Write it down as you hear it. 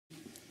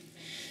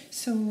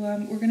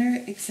We're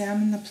going to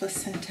examine the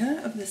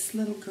placenta of this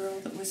little girl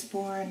that was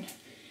born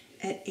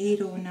at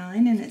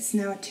 8:09, and it's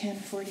now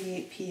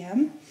 10:48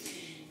 p.m.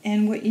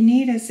 And what you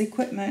need as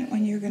equipment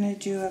when you're going to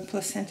do a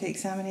placenta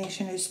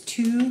examination is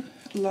 2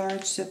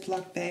 large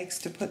Ziploc bags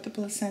to put the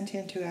placenta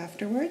into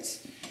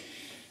afterwards,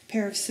 a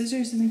pair of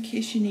scissors in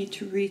case you need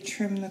to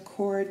retrim the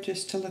cord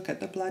just to look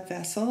at the blood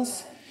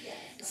vessels,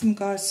 some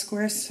gauze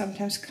squares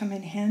sometimes come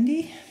in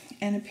handy,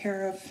 and a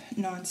pair of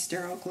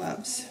non-sterile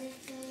gloves.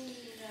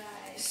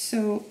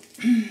 So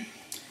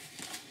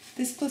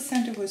this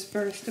placenta was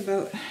birthed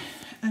about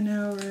an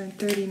hour and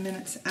 30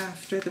 minutes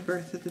after the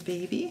birth of the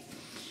baby.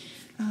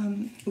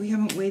 We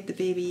haven't weighed the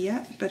baby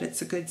yet, but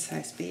it's a good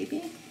sized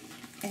baby.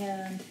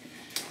 And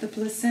the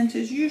placenta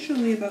is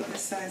usually about the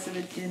size of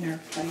a dinner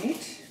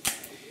plate.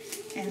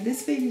 And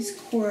this baby's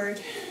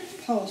cord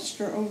pulsed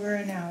for over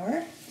an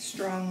hour,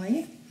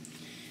 strongly.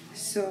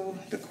 So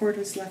the cord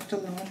was left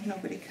alone,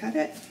 nobody cut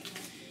it.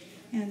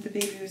 And the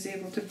baby was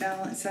able to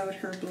balance out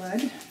her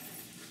blood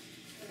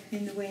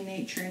in the way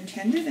nature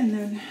intended. And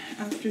then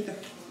after the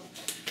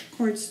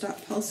cord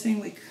stopped pulsing,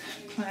 we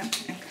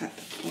clamped and cut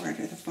the cord,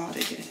 or the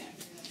father did.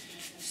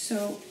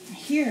 So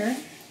here,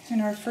 in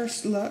our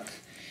first look,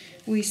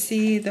 we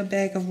see the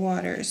bag of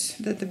waters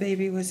that the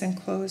baby was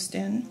enclosed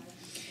in.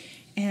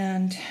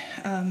 And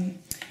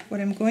what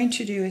I'm going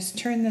to do is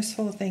turn this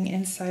whole thing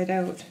inside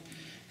out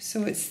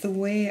so it's the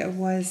way it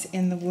was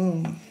in the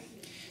womb.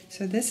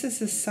 So this is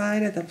the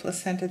side of the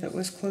placenta that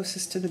was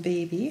closest to the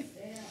baby.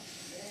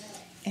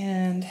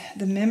 And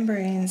the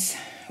membranes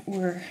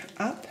were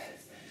up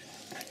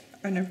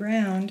and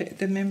around.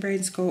 The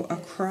membranes go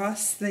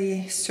across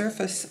the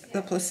surface,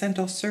 the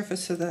placental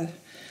surface of the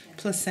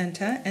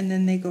placenta, and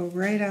then they go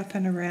right up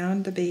and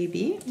around the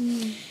baby.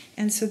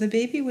 And so the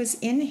baby was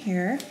in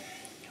here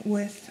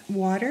with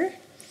water,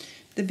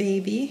 the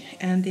baby,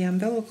 and the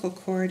umbilical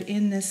cord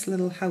in this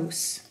little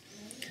house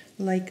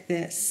like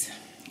this.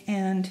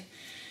 And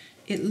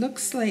it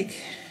looks like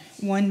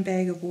one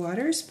bag of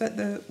waters, but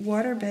the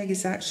water bag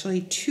is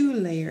actually 2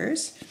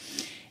 layers.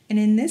 And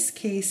in this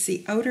case,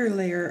 the outer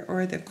layer,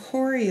 or the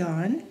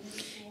chorion,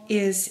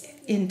 is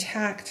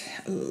intact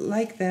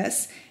like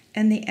this,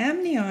 and the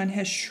amnion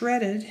has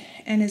shredded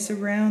and is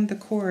around the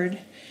cord.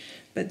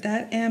 But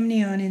that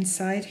amnion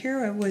inside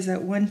here was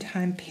at one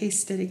time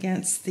pasted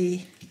against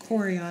the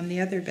chorion,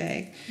 the other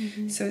bag.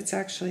 So it's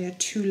actually a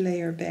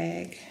 2-layer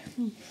bag.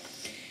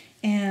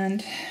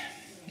 And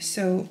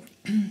so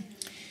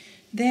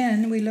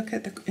then we look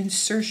at the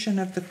insertion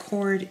of the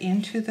cord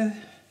into the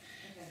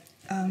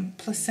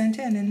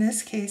placenta, and in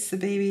this case the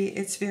baby,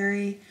 it's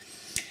very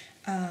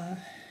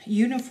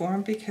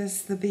uniform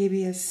because the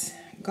baby has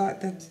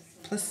got the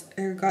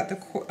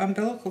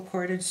umbilical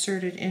cord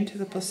inserted into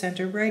the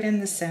placenta right in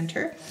the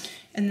center,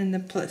 and then the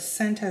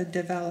placenta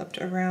developed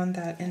around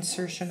that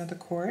insertion of the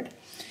cord.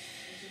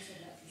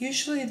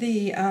 Usually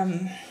the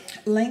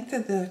length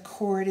of the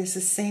cord is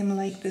the same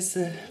length as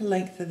the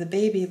length of the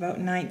baby, about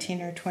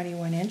 19 or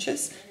 21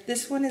 inches.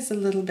 This one is a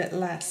little bit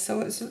less,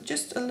 so it's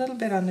just a little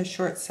bit on the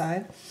short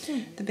side.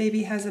 The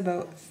baby has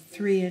about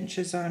 3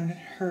 inches on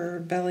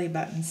her belly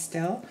button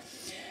still.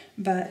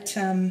 But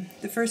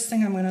the first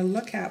thing I'm going to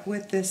look at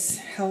with this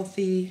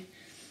healthy,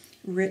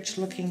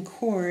 rich-looking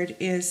cord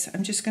is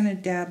I'm just going to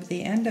dab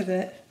the end of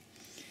it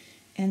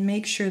and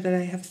make sure that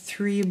I have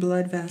 3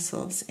 blood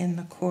vessels in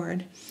the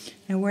cord.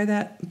 Now where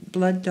that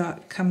blood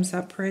dot comes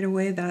up right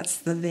away, that's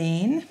the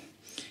vein.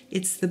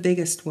 It's the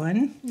biggest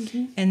one.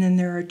 And then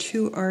there are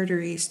 2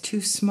 arteries,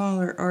 2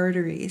 smaller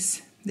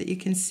arteries that you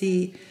can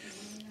see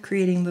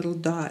creating little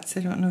dots. I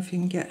don't know if you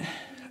can get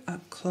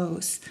up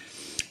close.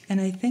 And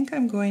I think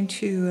I'm going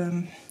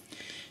to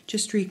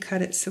just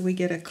recut it so we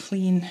get a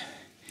clean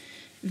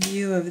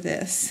view of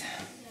this.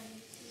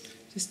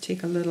 Just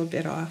take a little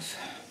bit off.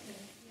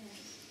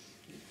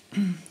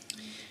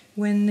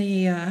 When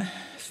the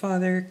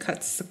father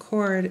cuts the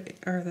cord,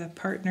 or the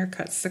partner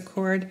cuts the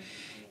cord,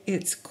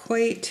 it's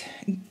quite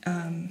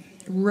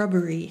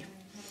rubbery,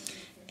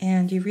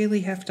 and you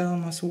really have to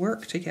almost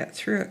work to get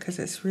through it because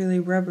it's really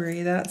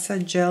rubbery. That's a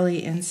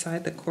jelly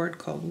inside the cord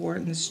called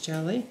Wharton's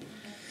jelly,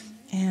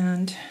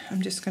 and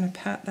I'm just going to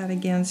pat that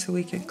again so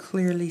we can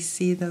clearly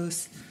see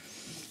those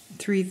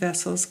 3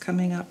 vessels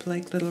coming up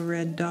like little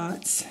red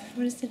dots.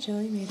 What is the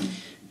jelly made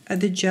of?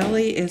 The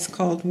jelly is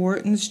called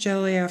Wharton's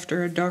jelly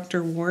after a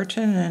Dr.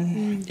 Wharton,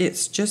 and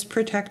it's just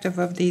protective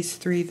of these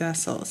 3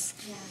 vessels.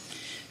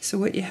 So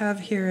what you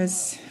have here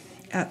is,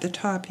 at the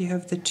top you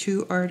have the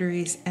 2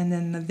 arteries, and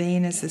then the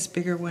vein is this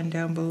bigger one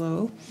down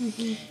below.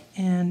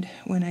 And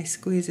when I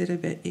squeeze it a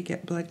bit, you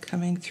get blood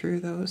coming through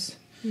those.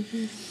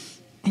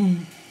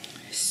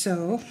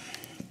 So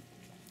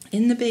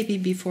in the baby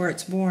before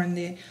it's born,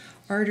 the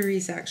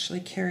arteries actually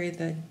carry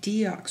the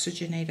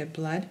deoxygenated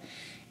blood,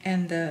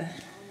 and the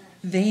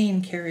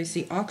vein carries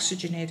the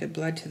oxygenated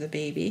blood to the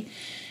baby.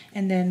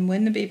 And then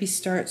when the baby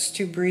starts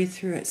to breathe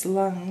through its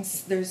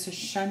lungs, there's a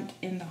shunt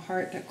in the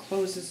heart that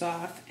closes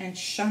off and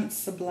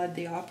shunts the blood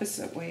the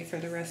opposite way for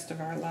the rest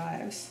of our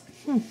lives.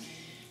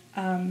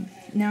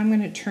 Now I'm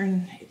going to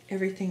turn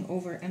everything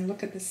over and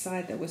look at the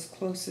side that was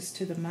closest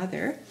to the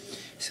mother.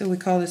 So we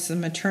call this the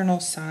maternal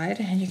side,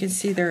 and you can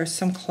see there are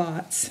some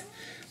clots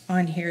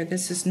on here.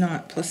 This is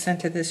not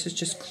placenta, this is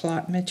just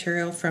clot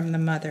material from the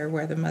mother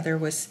where the mother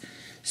was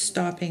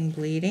stopping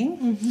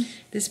bleeding.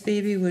 This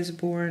baby was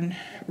born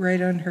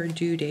right on her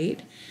due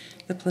date.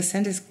 The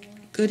placenta is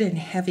good and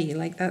heavy,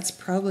 like that's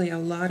probably a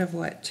lot of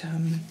what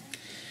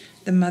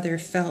the mother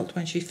felt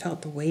when she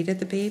felt the weight of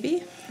the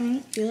baby. I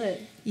feel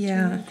it.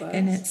 Yeah,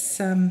 and it's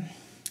a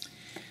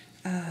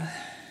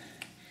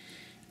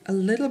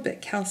little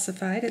bit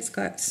calcified. It's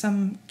got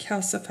some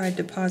calcified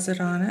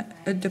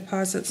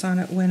deposits on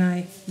it. When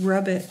I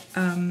rub it,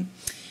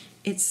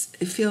 it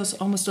feels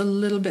almost a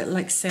little bit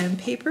like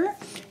sandpaper.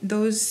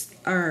 Those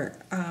are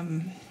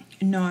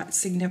not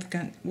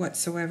significant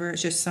whatsoever.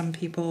 It's just some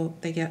people,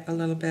 they get a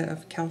little bit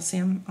of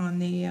calcium on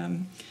the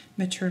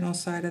maternal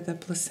side of the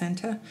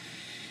placenta.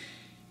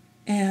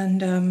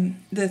 And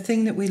the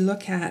thing that we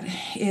look at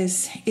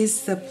is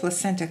the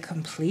placenta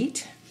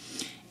complete?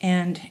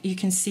 And you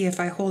can see if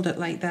I hold it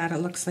like that, it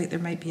looks like there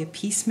might be a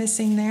piece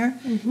missing there.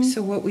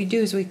 So what we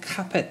do is we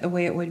cup it the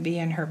way it would be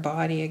in her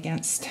body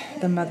against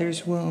the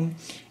mother's womb.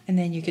 And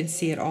then you can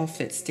see it all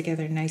fits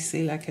together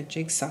nicely like a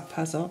jigsaw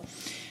puzzle.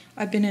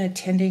 I've been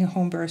attending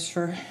home births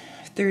for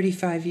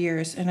 35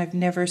 years, and I've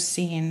never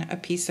seen a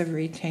piece of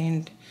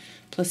retained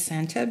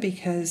placenta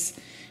because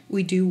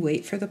we do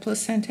wait for the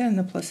placenta, and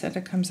the placenta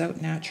comes out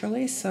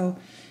naturally, so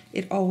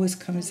it always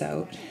comes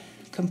out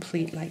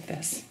complete like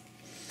this.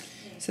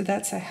 So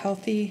that's a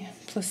healthy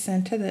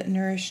placenta that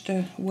nourished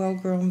a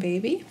well-grown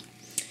baby,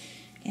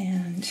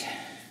 and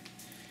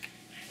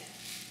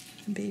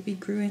the baby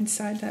grew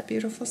inside that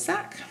beautiful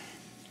sac.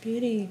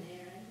 Beauty.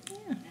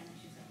 Yeah.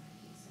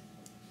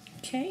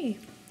 Okay,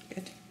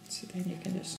 good. So then you can just